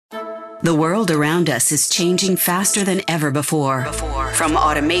The world around us is changing faster than ever before. From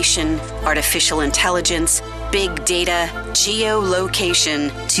automation, artificial intelligence, big data,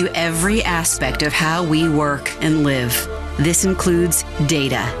 geolocation, to every aspect of how we work and live. This includes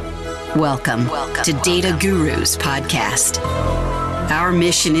data. Welcome to Data Gurus Podcast. Our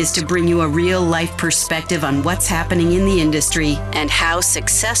mission is to bring you a real-life perspective on what's happening in the industry and how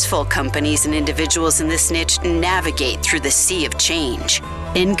successful companies and individuals in this niche navigate through the sea of change.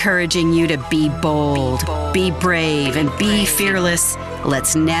 Encouraging you to be bold, be brave, and be fearless.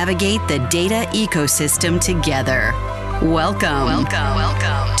 Let's navigate the data ecosystem together. Welcome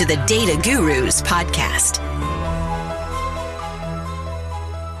to the Data Gurus Podcast.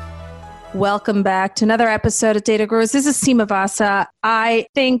 Welcome back to another episode of Data Gurus. This is Seema Vasa. I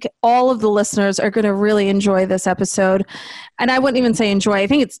think all of the listeners are going to really enjoy this episode. And I wouldn't even say enjoy. I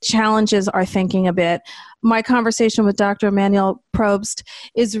think it challenges our thinking a bit. My conversation with Dr. Emmanuel Probst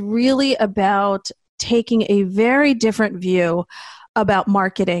is really about taking a very different view about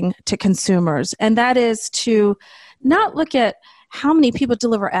marketing to consumers. And that is to not look at how many people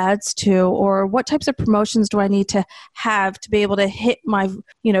deliver ads to, or what types of promotions do I need to have to be able to hit my,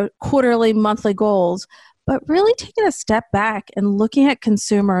 quarterly, monthly goals, but really taking a step back and looking at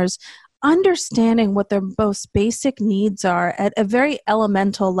consumers, understanding what their most basic needs are at a very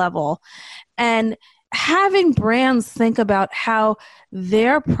elemental level, and having brands think about how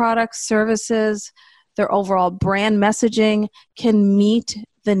their products, services, their overall brand messaging can meet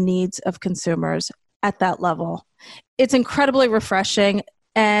the needs of consumers at that level. It's incredibly refreshing,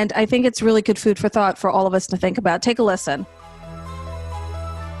 and I think it's really good food for thought for all of us to think about. Take a listen.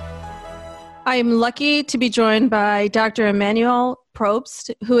 I'm lucky to be joined by Dr. Emmanuel Probst,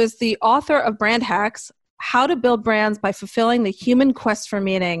 who is the author of Brand Hacks: How to Build Brands by Fulfilling the Human Quest for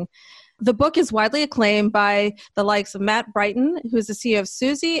Meaning. The book is widely acclaimed by the likes of Matt Brighton, who's the CEO of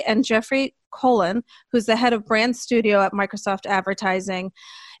Suzy, and Jeffrey Colin, who's the head of brand studio at Microsoft Advertising.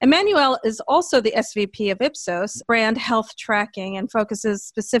 Emmanuel is also the SVP of Ipsos, brand health tracking, and focuses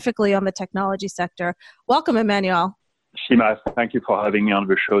specifically on the technology sector. Welcome, Emmanuel. Seema, thank you for having me on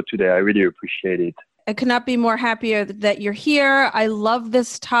the show today. I really appreciate it. I could not be more happier that you're here. I love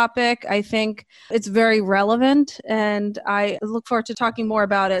this topic. I think it's very relevant, and I look forward to talking more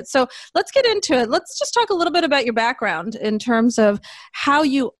about it. So let's get into it. Let's just talk a little bit about your background in terms of how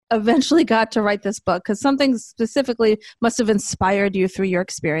you eventually got to write this book, because something specifically must have inspired you through your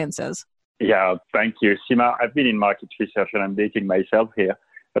experiences. Yeah, thank you. Seema, I've been in market research, and I'm dating myself here,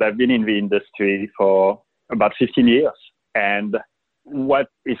 but I've been in the industry for about 15 years. And what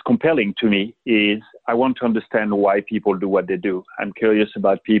is compelling to me is I want to understand why people do what they do. I'm curious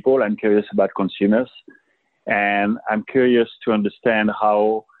about people. I'm curious about consumers. And I'm curious to understand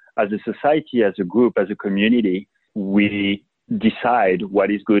how, as a society, as a group, as a community, we decide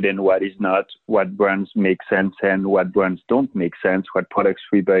what is good and what is not, what brands make sense and what brands don't make sense, what products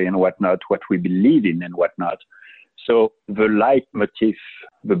we buy and what not, what we believe in and what not. So the leitmotif,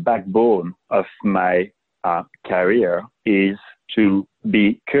 the backbone of my career is to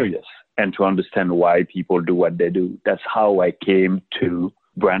be curious and to understand why people do what they do. That's how I came to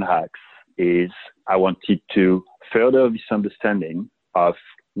Brand Hacks, is I wanted to further this understanding of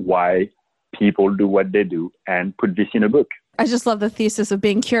why people do what they do and put this in a book. I just love the thesis of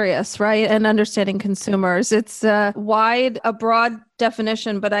being curious, right? And understanding consumers. It's a broad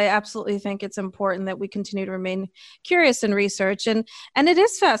definition, but I absolutely think it's important that we continue to remain curious in research. And it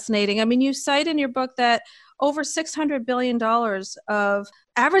is fascinating. I mean, you cite in your book that over $600 billion of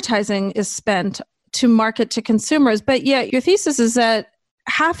advertising is spent to market to consumers. But yet your thesis is that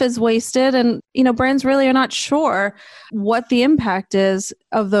half is wasted, and brands really are not sure what the impact is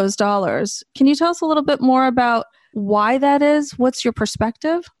of those dollars. Can you tell us a little bit more about why that is? What's your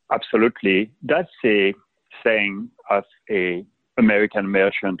perspective? Absolutely. That's a saying of an American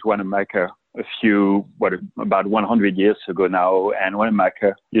merchant, Wanamaker, about 100 years ago now. And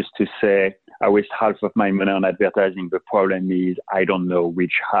Wanamaker used to say, I waste half of my money on advertising. The problem is I don't know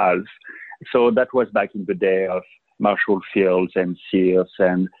which half. So that was back in the day of Marshall Fields and Sears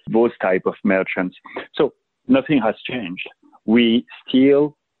and those type of merchants. So nothing has changed. We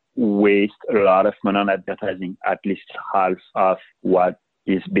still waste a lot of money on advertising, at least half of what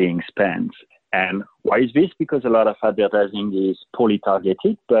is being spent. And why is this? Because a lot of advertising is poorly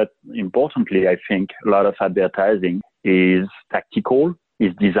targeted, but importantly, I think a lot of advertising is tactical,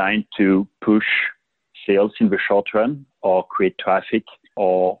 is designed to push sales in the short run or create traffic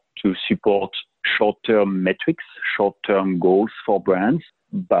or to support short-term metrics, short-term goals for brands.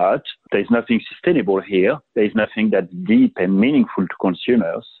 But there's nothing sustainable here. There's nothing that's deep and meaningful to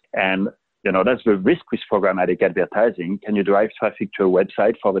consumers. And That's the risk with programmatic advertising. Can you drive traffic to a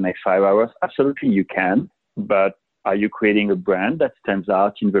website for the next 5 hours? Absolutely, you can. But are you creating a brand that stands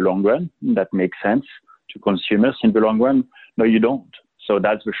out in the long run, that makes sense to consumers in the long run? No, you don't. So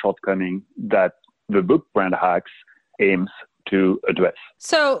that's the shortcoming that the book Brand Hacks aims to address.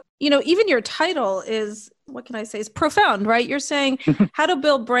 So, even your title is, is profound, right? You're saying how to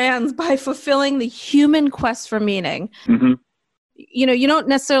build brands by fulfilling the human quest for meaning. Mm-hmm. You don't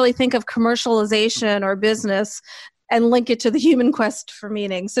necessarily think of commercialization or business and link it to the human quest for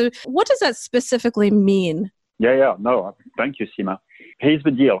meaning. So what does that specifically mean? Yeah. No, thank you, Seema. Here's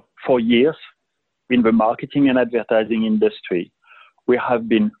the deal. For years, in the marketing and advertising industry, we have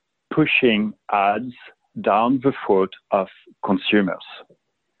been pushing ads down the throat of consumers,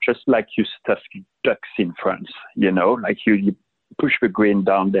 just like you stuff ducks in France, like you push the grain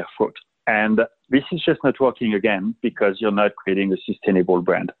down their throat. And this is just not working again because you're not creating a sustainable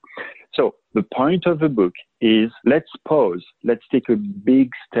brand. So the point of the book is let's pause. Let's take a big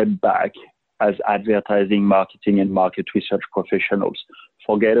step back as advertising, marketing, and market research professionals.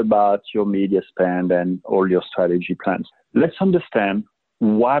 Forget about your media spend and all your strategy plans. Let's understand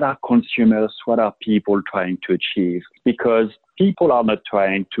what are consumers, what are people trying to achieve? Because people are not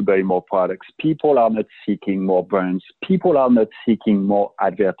trying to buy more products. People are not seeking more brands. People are not seeking more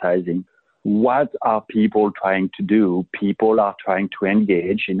advertising. What are people trying to do? People are trying to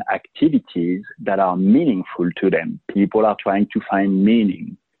engage in activities that are meaningful to them. People are trying to find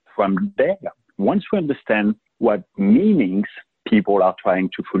meaning. From there, once we understand what meanings people are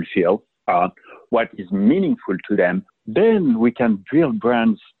trying to fulfill, what is meaningful to them, then we can build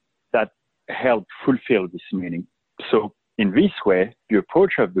brands that help fulfill this meaning. So in this way, the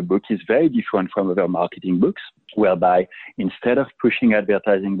approach of the book is very different from other marketing books, whereby instead of pushing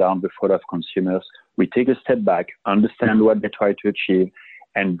advertising down the throat of consumers, we take a step back, understand what they try to achieve,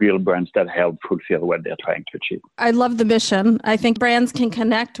 and build brands that help fulfill what they're trying to achieve. I love the mission. I think brands can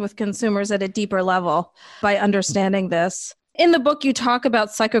connect with consumers at a deeper level by understanding this. In the book, you talk about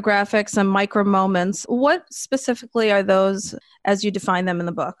psychographics and micro moments. What specifically are those as you define them in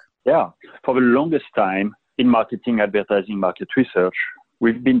the book? Yeah, for the longest time in marketing, advertising, market research,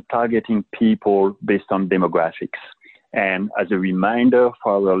 we've been targeting people based on demographics. And as a reminder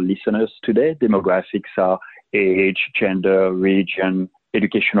for our listeners today, demographics are age, gender, region,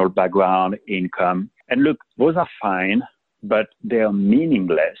 educational background, income. And look, those are fine, but they are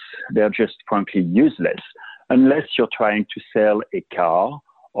meaningless. They're just frankly useless unless you're trying to sell a car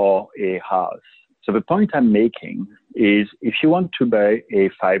or a house. So the point I'm making is if you want to buy a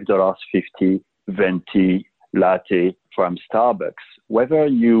 $5.50 venti latte from Starbucks, whether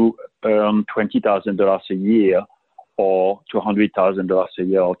you earn $20,000 a year or $200,000 a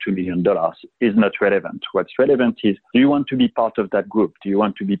year or $2 million is not relevant. What's relevant is, do you want to be part of that group? Do you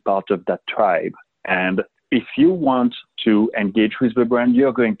want to be part of that tribe? And if you want to engage with the brand,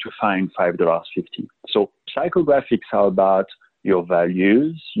 you're going to find $5.50. So psychographics are about your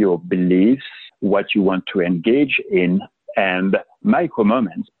values, your beliefs, what you want to engage in, and micro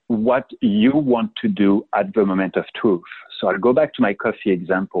moments, what you want to do at the moment of truth. So I'll go back to my coffee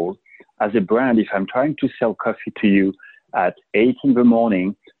example. As a brand, if I'm trying to sell coffee to you at 8 in the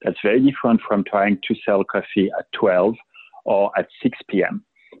morning, that's very different from trying to sell coffee at 12 or at 6 p.m.,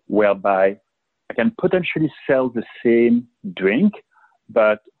 whereby I can potentially sell the same drink,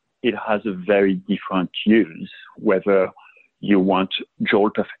 but it has a very different use, whether you want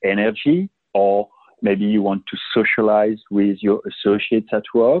jolt of energy or maybe you want to socialize with your associates at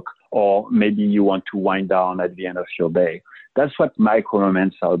work, or maybe you want to wind down at the end of your day. That's what micro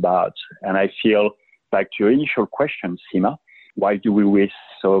moments are about. And I feel like to your initial question, Seema, why do we waste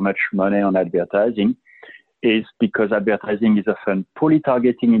so much money on advertising? Is because advertising is often poorly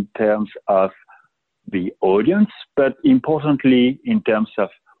targeting in terms of the audience, but importantly in terms of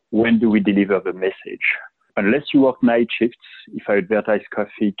when do we deliver the message. Unless you work night shifts, if I advertise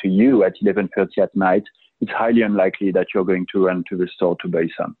coffee to you at 11:30 at night, it's highly unlikely that you're going to run to the store to buy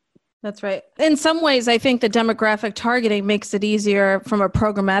some. That's right. In some ways, I think the demographic targeting makes it easier from a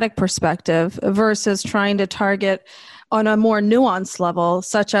programmatic perspective versus trying to target on a more nuanced level,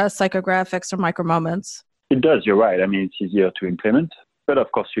 such as psychographics or micro moments. It does, you're right. I mean, it's easier to implement, but of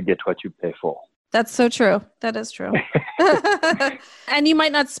course you get what you pay for. That's so true. That is true. And you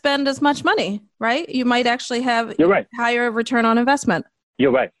might not spend as much money, right? You might actually have higher return on investment.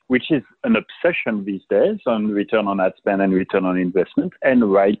 You're right, which is an obsession these days on return on ad spend and return on investment,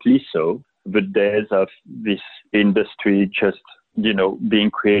 and rightly so. The days of this industry just,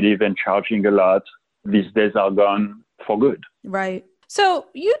 being creative and charging a lot, these days are gone for good. Right. So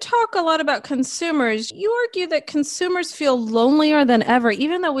you talk a lot about consumers. You argue that consumers feel lonelier than ever,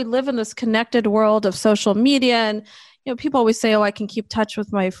 even though we live in this connected world of social media. And people always say, "Oh, I can keep touch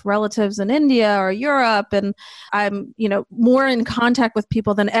with my relatives in India or Europe, and I'm, more in contact with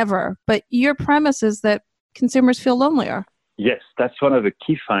people than ever." But your premise is that consumers feel lonelier. Yes, that's one of the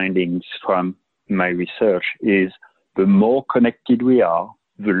key findings from my research. Is the more connected we are,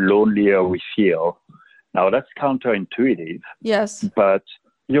 the lonelier we feel. Now, that's counterintuitive. Yes. But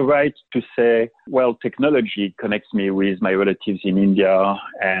you're right to say, well, technology connects me with my relatives in India,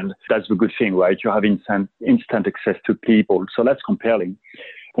 and that's the good thing, right? You have instant access to people, so that's compelling.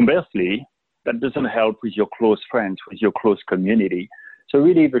 Conversely, that doesn't help with your close friends, with your close community. So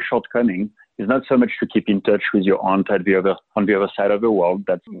really, the shortcoming is not so much to keep in touch with your aunt on the other side of the world.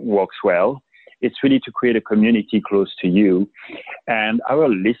 That works well. It's really to create a community close to you. And our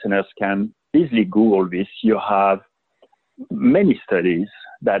listeners can easily Google this. You have many studies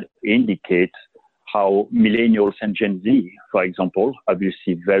that indicate how millennials and Gen Z, for example,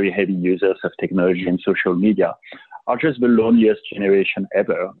 obviously very heavy users of technology and social media, are just the loneliest generation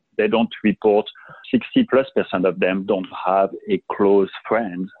ever. They don't report 60+% of them don't have a close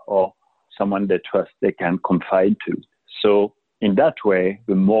friend or someone they trust they can confide to. So in that way,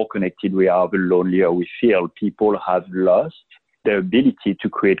 the more connected we are, the lonelier we feel. People have lost their ability to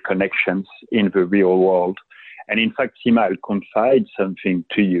create connections in the real world. And in fact, Seema, I'll confide something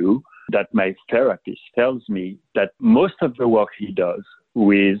to you that my therapist tells me that most of the work he does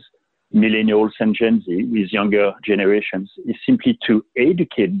with millennials and Gen Z, with younger generations, is simply to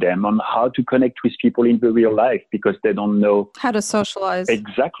educate them on how to connect with people in the real life because they don't know how to socialize.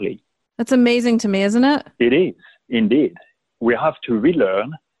 Exactly. That's amazing to me, isn't it? It is, indeed. We have to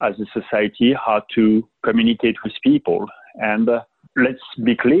relearn as a society how to communicate with people. And let's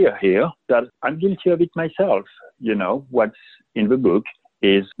be clear here that I'm guilty of it myself. What's in the book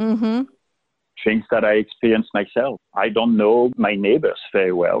is things that I experienced myself. I don't know my neighbors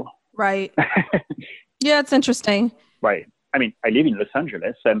very well. Right. Yeah, it's interesting. Right. I mean, I live in Los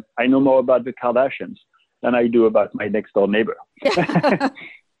Angeles and I know more about the Kardashians than I do about my next door neighbor.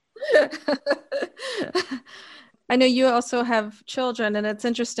 I know you also have children, and it's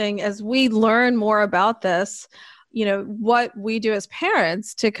interesting as we learn more about this, what we do as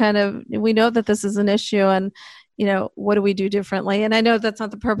parents to we know that this is an issue and, what do we do differently? And I know that's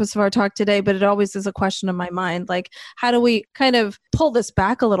not the purpose of our talk today, but it always is a question in my mind. Like, how do we kind of pull this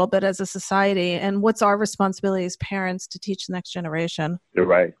back a little bit as a society? And what's our responsibility as parents to teach the next generation? You're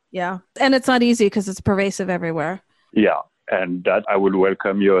right. Yeah. And it's not easy because it's pervasive everywhere. Yeah. And that I would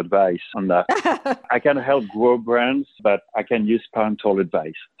welcome your advice on that. I can help grow brands, but I can use parental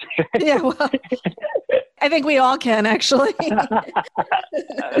advice. Yeah, well, I think we all can, actually.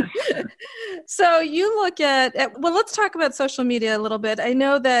 So you look at, let's talk about social media a little bit. I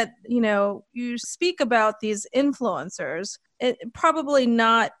know that, you speak about these influencers, probably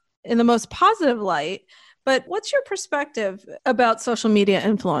not in the most positive light, but what's your perspective about social media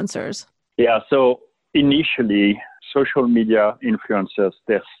influencers? Yeah, so initially, social media influencers,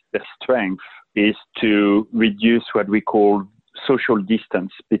 their strength is to reduce what we call social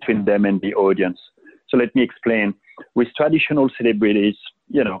distance between them and the audience. So let me explain. With traditional celebrities,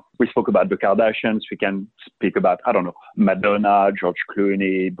 we spoke about the Kardashians. We can speak about, Madonna, George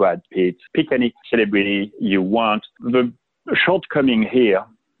Clooney, Brad Pitt. Pick any celebrity you want. The shortcoming here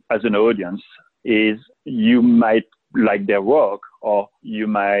as an audience is you might like their work or you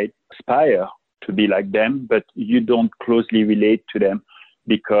might aspire to be like them, but you don't closely relate to them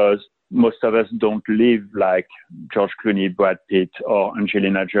because most of us don't live like George Clooney, Brad Pitt, or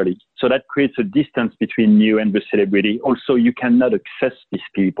Angelina Jolie. So that creates a distance between you and the celebrity. Also, you cannot access these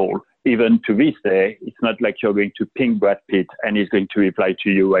people. Even to this day, it's not like you're going to ping Brad Pitt and he's going to reply to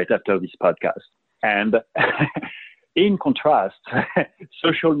you right after this podcast. And in contrast,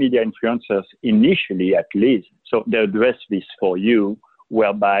 social media influencers, initially at least, so they address this for you,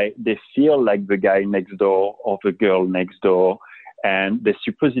 whereby they feel like the guy next door or the girl next door, and they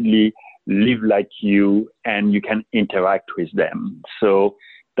supposedly live like you and you can interact with them. So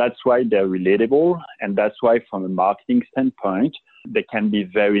that's why they're relatable. And that's why from a marketing standpoint, they can be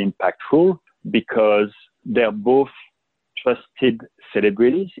very impactful because they're both trusted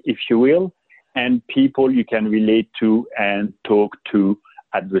celebrities, if you will, and people you can relate to and talk to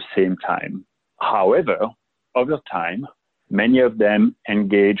at the same time. However, over time, many of them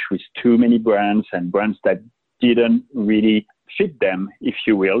engage with too many brands and brands that didn't really fit them, if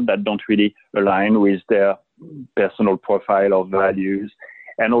you will, that don't really align with their personal profile or values.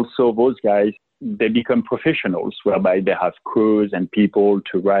 And also those guys, they become professionals whereby they have crews and people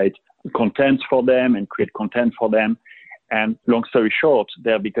to write content for them and create content for them. And long story short,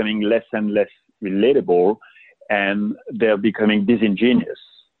 they're becoming less and less relatable, and they're becoming disingenuous.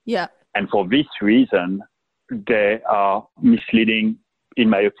 Yeah. And for this reason, they are misleading, in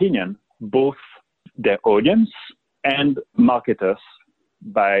my opinion, both their audience and marketers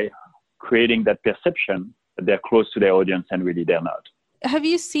by creating that perception that they're close to their audience and really they're not. Have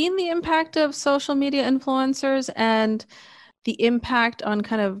you seen the impact of social media influencers and the impact on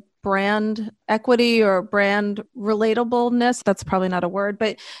kind of brand equity or brand relatableness? That's probably not a word,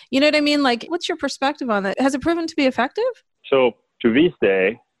 but you know what I mean? Like, what's your perspective on that? Has it proven to be effective? So to this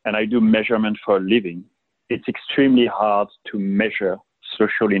day, and I do measurement for a living, it's extremely hard to measure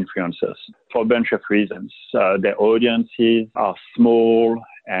social influencers for a bunch of reasons. Their audiences are small,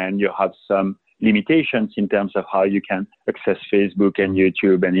 and you have some limitations in terms of how you can access Facebook and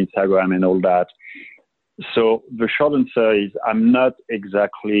YouTube and Instagram and all that. So the short answer is I'm not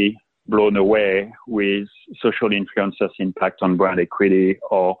exactly blown away with social influencers' impact on brand equity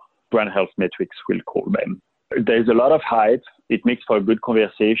or brand health metrics, we'll call them. There's a lot of hype. It makes for a good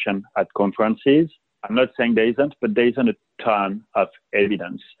conversation at conferences. I'm not saying there isn't, but there isn't a ton of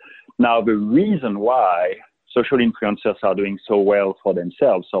evidence. Now, the reason why social influencers are doing so well for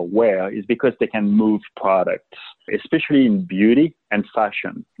themselves or where is because they can move products, especially in beauty and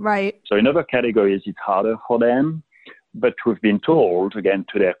fashion. Right. So in other categories, it's harder for them. But we've been told, again,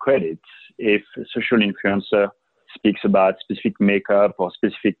 to their credit, if a social influencer speaks about specific makeup or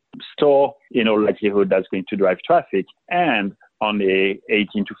specific store, in all likelihood, that's going to drive traffic. And on the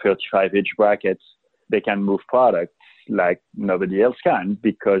 18 to 35 age brackets, they can move products like nobody else can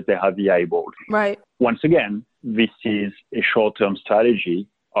because they have the eyeballs. Right. Once again, this is a short-term strategy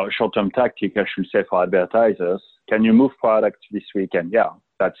or a short-term tactic, I should say, for advertisers. Can you move products this weekend? Yeah,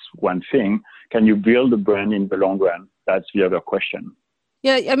 that's one thing. Can you build a brand in the long run? That's the other question.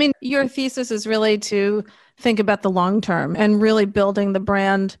 Yeah, I mean, your thesis is really to think about the long term and really building the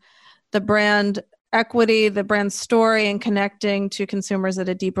brand equity, the brand story, and connecting to consumers at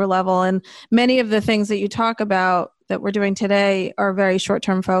a deeper level. And many of the things that you talk about that we're doing today are very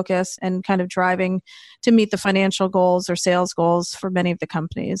short-term focused and kind of driving to meet the financial goals or sales goals for many of the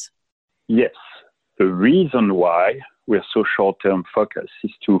companies. Yes. The reason why we're so short-term focused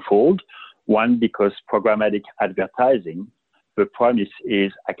is twofold. One, because programmatic advertising, the promise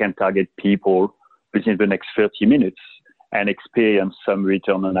is I can target people within the next 30 minutes and experience some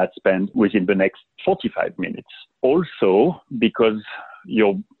return on ad spend within the next 45 minutes. Also, because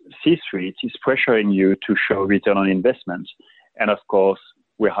your C-suite is pressuring you to show return on investment. And of course,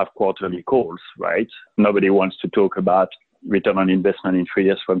 we have quarterly calls, right? Nobody wants to talk about return on investment in 3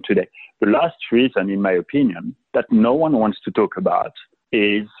 years from today. The last reason, in my opinion, that no one wants to talk about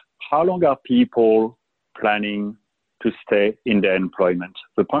is how long are people planning to stay in their employment.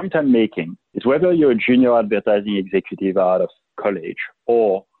 The point I'm making is whether you're a junior advertising executive out of college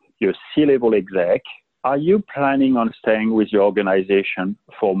or you're a C-level exec, are you planning on staying with your organization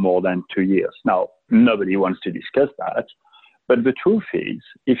for more than 2 years? Now, nobody wants to discuss that, but the truth is,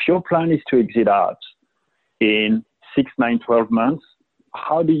 if your plan is to exit out in 6, 9, 12 months,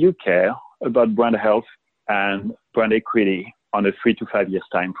 how do you care about brand health and brand equity on a 3 to 5 years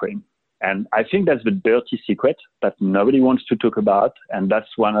time frame? And I think that's the dirty secret that nobody wants to talk about. And that's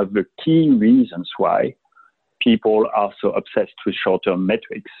one of the key reasons why people are so obsessed with short-term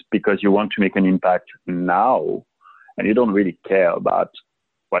metrics, because you want to make an impact now and you don't really care about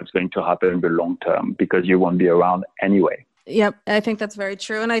what's going to happen in the long term because you won't be around anyway. Yep, I think that's very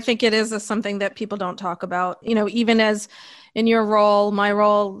true. And I think it is something that people don't talk about. You know, even as in your role, my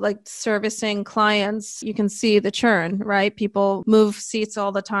role, like servicing clients, you can see the churn, right? People move seats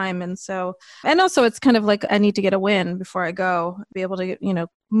all the time. And also it's kind of like, I need to get a win before I go, be able to,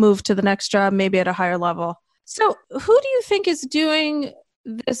 move to the next job, maybe at a higher level. So who do you think is doing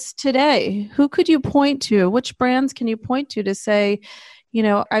this today? Who could you point to? Which brands can you point to say,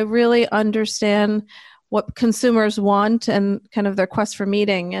 I really understand what consumers want and kind of their quest for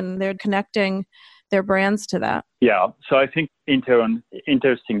meeting, and they're connecting their brands to that? Yeah. So I think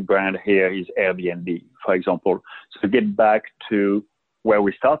interesting brand here is Airbnb, for example. So to get back to where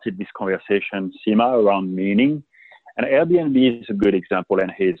we started this conversation, Seema, around meaning, and Airbnb is a good example, and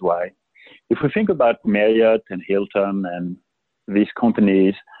here's why. If we think about Marriott and Hilton and these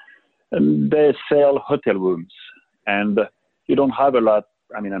companies, they sell hotel rooms, and you don't have a lot.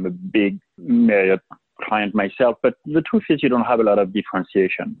 I mean, I'm a big Marriott client myself, but the truth is you don't have a lot of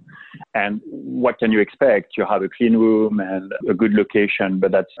differentiation. And what can you expect? You have a clean room and a good location,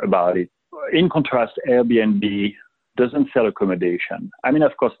 but that's about it. In contrast, Airbnb doesn't sell accommodation. I mean,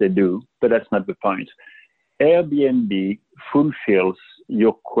 of course they do, but that's not the point. Airbnb fulfills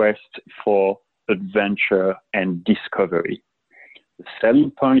your quest for adventure and discovery. The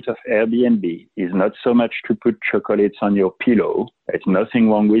selling point of Airbnb is not so much to put chocolates on your pillow. There's nothing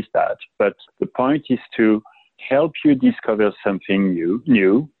wrong with that. But the point is to help you discover something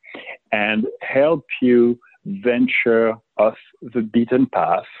new and help you venture off the beaten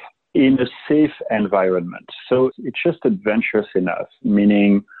path in a safe environment. So it's just adventurous enough,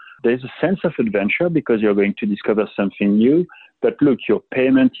 meaning there's a sense of adventure because you're going to discover something new. But look, your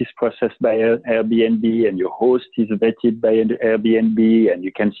payment is processed by Airbnb and your host is vetted by Airbnb and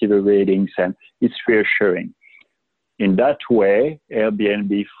you can see the ratings and it's reassuring. In that way,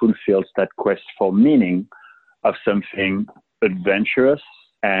 Airbnb fulfills that quest for meaning of something adventurous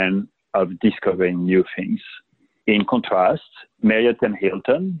and of discovering new things. In contrast, Marriott and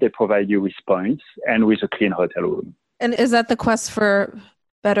Hilton, they provide you with points and with a clean hotel room. And is that the quest for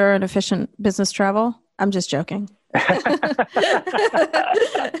better and efficient business travel? I'm just joking. That's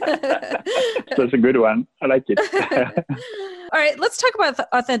a good one. I like it. All right, let's talk about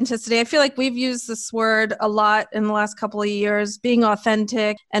authenticity. I feel like we've used this word a lot in the last couple of years, being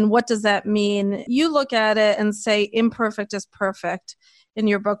authentic. And what does that mean? You look at it and say imperfect is perfect in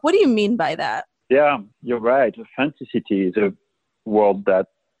your book. What do you mean by that? Yeah, you're right. Authenticity is a word that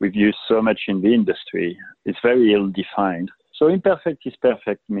we've used so much in the industry. It's very ill-defined. So imperfect is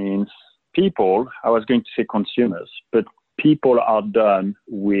perfect means people, I was going to say consumers, but people are done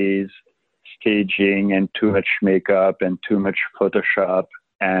with staging and too much makeup and too much Photoshop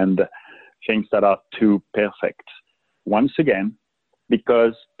and things that are too perfect. Once again,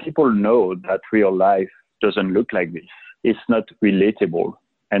 because people know that real life doesn't look like this. It's not relatable.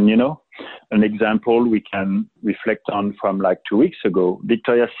 And, an example we can reflect on from like 2 weeks ago,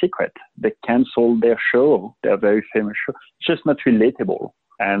 Victoria's Secret, they canceled their show, their very famous show. It's just not relatable.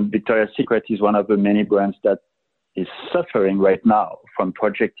 And Victoria's Secret is one of the many brands that is suffering right now from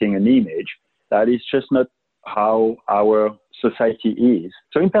projecting an image that is just not how our society is.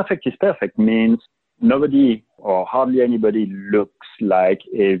 So imperfect is perfect means nobody or hardly anybody looks like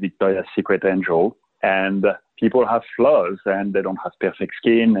a Victoria's Secret angel. And people have flaws and they don't have perfect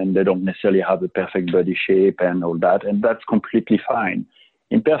skin and they don't necessarily have the perfect body shape and all that. And that's completely fine.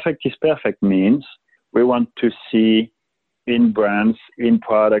 Imperfect is perfect means we want to see in brands, in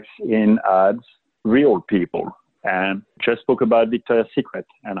products, in ads, real people. And just spoke about Victoria's Secret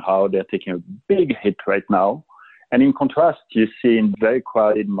and how they're taking a big hit right now. And in contrast, you see in very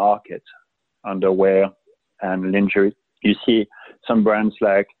crowded markets, underwear and lingerie, you see some brands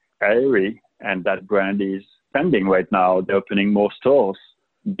like Aerie, and that brand is spending right now. They're opening more stores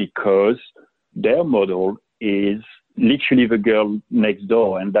because their model is literally the girl next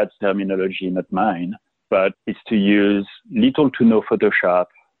door, and that's terminology, not mine. But it's to use little to no Photoshop,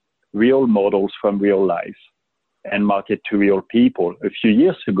 real models from real life, and market to real people. A few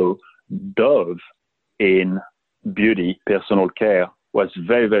years ago, Dove in beauty, personal care, was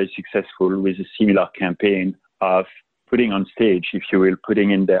very, very successful with a similar campaign of putting on stage, if you will,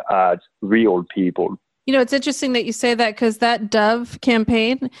 putting in their ads, real people. It's interesting that you say that because that Dove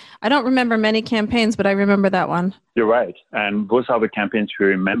campaign, I don't remember many campaigns, but I remember that one. You're right. And those are the campaigns we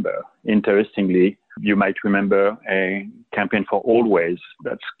remember. Interestingly, you might remember a campaign for Always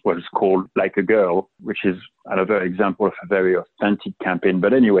that was called Like a Girl, which is another example of a very authentic campaign.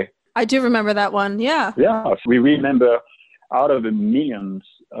 But anyway. I do remember that one. Yeah. Yeah. We remember out of the millions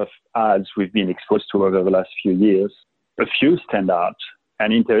of ads we've been exposed to over the last few years, a few stand out.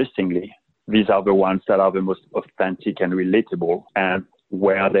 And interestingly, these are the ones that are the most authentic and relatable, and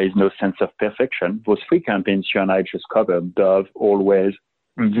where there is no sense of perfection. Those three campaigns you and I just covered, Dove, Always,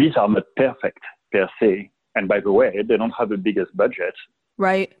 these are not perfect per se. And by the way, they don't have the biggest budget.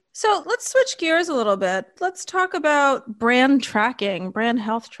 Right. So let's switch gears a little bit. Let's talk about brand tracking, brand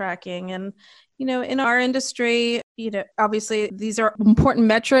health tracking. And, in our industry, obviously these are important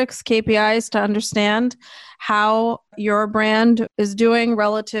metrics, KPIs to understand how your brand is doing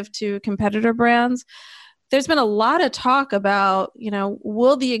relative to competitor brands. There's been a lot of talk about,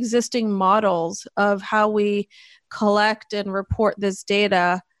 will the existing models of how we collect and report this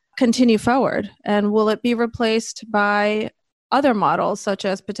data continue forward? And will it be replaced by other models such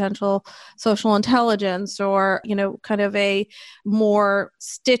as potential social intelligence or, kind of a more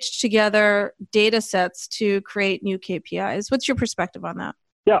stitched together data sets to create new KPIs? What's your perspective on that?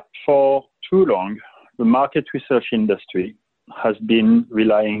 Yeah, for too long, the market research industry has been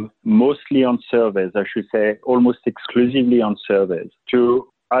relying mostly on surveys, I should say almost exclusively on surveys, to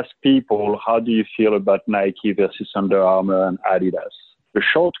ask people, how do you feel about Nike versus Under Armour and Adidas? The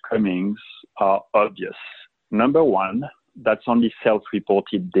shortcomings are obvious. Number one, that's only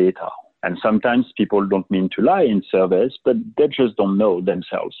self-reported data. And sometimes people don't mean to lie in surveys, but they just don't know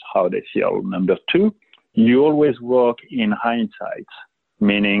themselves how they feel. Number two, you always work in hindsight,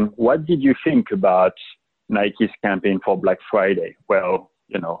 meaning what did you think about Nike's campaign for Black Friday? Well,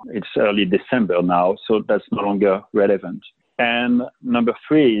 it's early December now, so that's no longer relevant. And number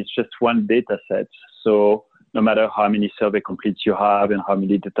three is just one data set. So no matter how many survey completes you have and how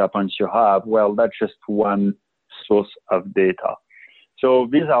many data points you have, well, that's just one source of data. So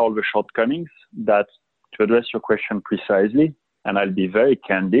these are all the shortcomings that, to address your question precisely, and I'll be very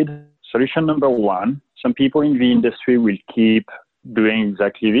candid. Solution number one, some people in the industry will keep doing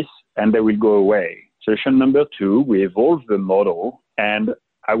exactly this and they will go away. Solution number two, we evolve the model, and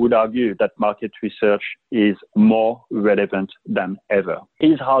I would argue that market research is more relevant than ever.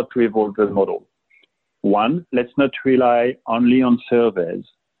 Here's how to evolve the model. One, let's not rely only on surveys.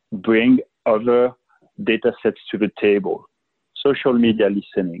 Bring other data sets to the table. Social media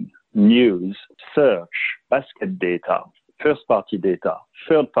listening, news, search, basket data, first-party data,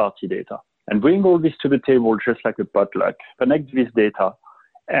 third-party data, and bring all this to the table just like a potluck. Connect this data,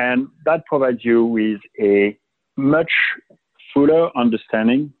 and that provides you with a much fuller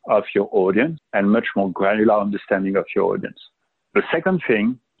understanding of your audience and much more granular understanding of your audience. The second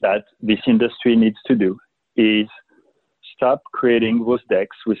thing that this industry needs to do is stop creating those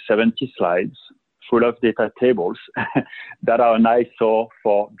decks with 70 slides full of data tables that are an eyesore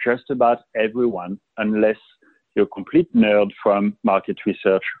for just about everyone, unless you're a complete nerd from market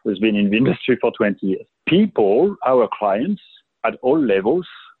research who's been in the industry for 20 years. People, our clients, at all levels,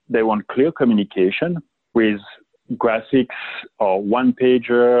 they want clear communication with graphics or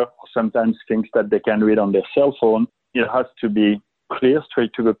one-pager, or sometimes things that they can read on their cell phone. It has to be clear,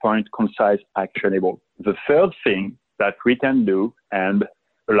 straight to the point, concise, actionable. The third thing that we can do, and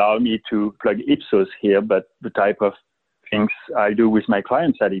allow me to plug Ipsos here, but the type of things I do with my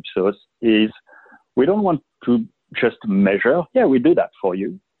clients at Ipsos is we don't want to just measure. Yeah, we do that for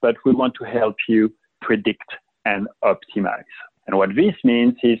you, but we want to help you predict and optimize. And what this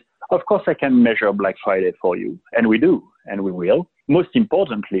means is, of course, I can measure Black Friday for you, and we do, and we will. Most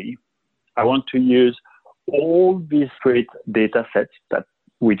importantly, I want to use all these great data sets that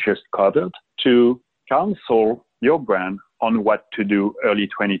we just covered to counsel your brand on what to do early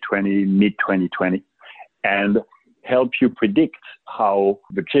 2020, mid 2020, and help you predict how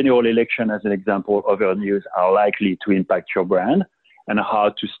the general election, as an example, other news are likely to impact your brand, and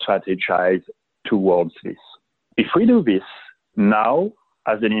how to strategize towards this. If we do this now,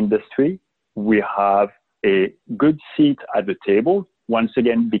 as an industry, we have a good seat at the table, once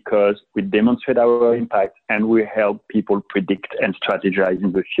again, because we demonstrate our impact and we help people predict and strategize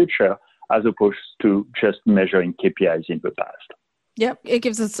in the future, as opposed to just measuring KPIs in the past. Yep. It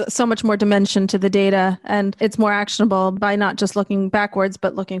gives us so much more dimension to the data, and it's more actionable by not just looking backwards,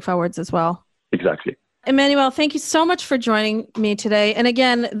 but looking forwards as well. Exactly. Emmanuel, thank you so much for joining me today. And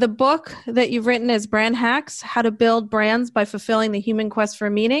again, the book that you've written is Brand Hacks, How to Build Brands by Fulfilling the Human Quest for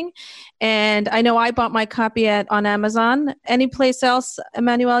Meaning. And I know I bought my copy on Amazon. Any place else,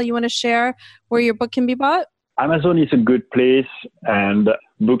 Emmanuel, you want to share where your book can be bought? Amazon is a good place, and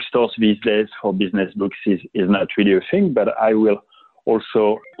bookstores these days for business books is not really a thing, but I will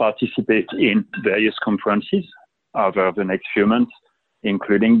also participate in various conferences over the next few months,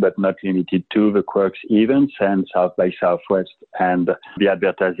 including but not limited to the Quarks events and South by Southwest and the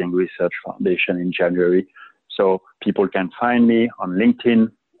Advertising Research Foundation in January. So people can find me on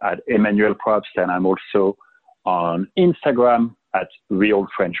LinkedIn at Emmanuel Probst, and I'm also on Instagram at Real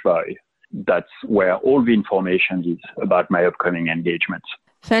French Boy. That's where all the information is about my upcoming engagements.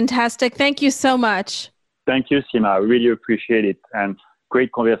 Fantastic. Thank you so much. Thank you, Sima. I really appreciate it, and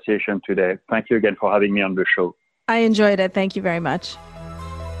great conversation today. Thank you again for having me on the show. I enjoyed it. Thank you very much.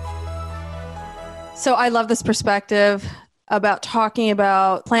 So I love this perspective about talking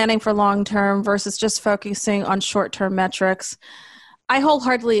about planning for long-term versus just focusing on short-term metrics. I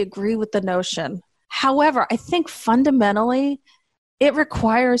wholeheartedly agree with the notion. However, I think fundamentally, it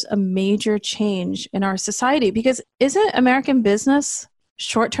requires a major change in our society, because isn't American business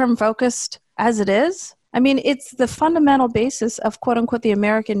short-term focused as it is? I mean, it's the fundamental basis of quote unquote the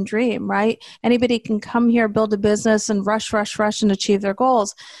American dream, right? Anybody can come here, build a business and rush and achieve their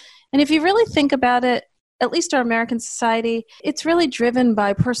goals. And if you really think about it, at least our American society, it's really driven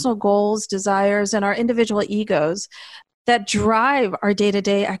by personal goals, desires, and our individual egos that drive our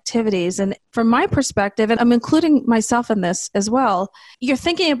day-to-day activities. And from my perspective, and I'm including myself in this as well, you're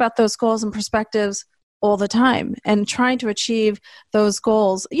thinking about those goals and perspectives all the time and trying to achieve those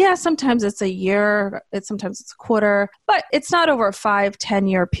goals. Yeah, sometimes it's a year, sometimes it's a quarter, but it's not over a 5-10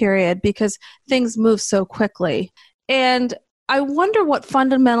 year period because things move so quickly. And I wonder what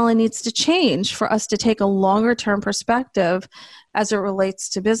fundamentally needs to change for us to take a longer term perspective as it relates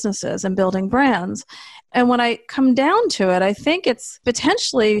to businesses and building brands. And when I come down to it, I think it's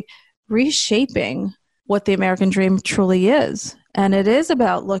potentially reshaping what the American dream truly is. And it is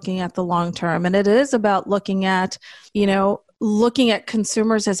about looking at the long term. And it is about looking at, looking at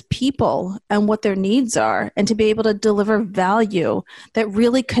consumers as people and what their needs are, and to be able to deliver value that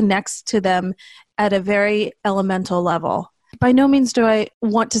really connects to them at a very elemental level. By no means do I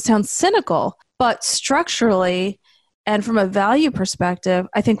want to sound cynical, but structurally and from a value perspective,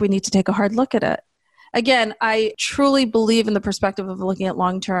 I think we need to take a hard look at it. Again, I truly believe in the perspective of looking at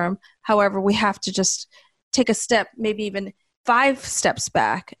long term. However, we have to just take a step, maybe even 5 steps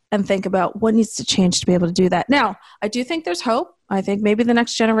back, and think about what needs to change to be able to do that. Now, I do think there's hope. I think maybe the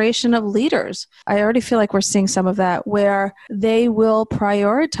next generation of leaders, I already feel like we're seeing some of that, where they will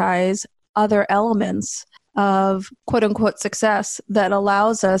prioritize other elements of quote unquote success that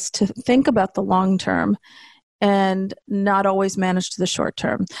allows us to think about the long term and not always manage to the short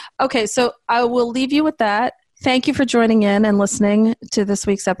term. Okay, so I will leave you with that. Thank you for joining in and listening to this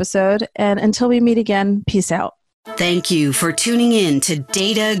week's episode. And until we meet again, peace out. Thank you for tuning in to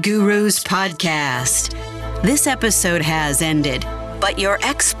Data Gurus Podcast. This episode has ended, but your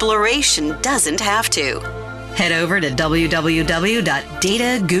exploration doesn't have to. Head over to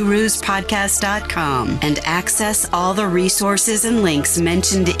www.dataguruspodcast.com and access all the resources and links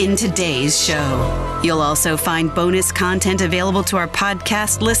mentioned in today's show. You'll also find bonus content available to our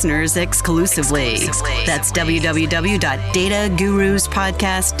podcast listeners exclusively. That's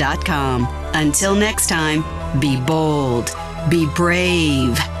www.dataguruspodcast.com. Until next time, be bold, be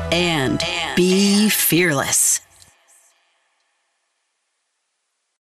brave, and be fearless.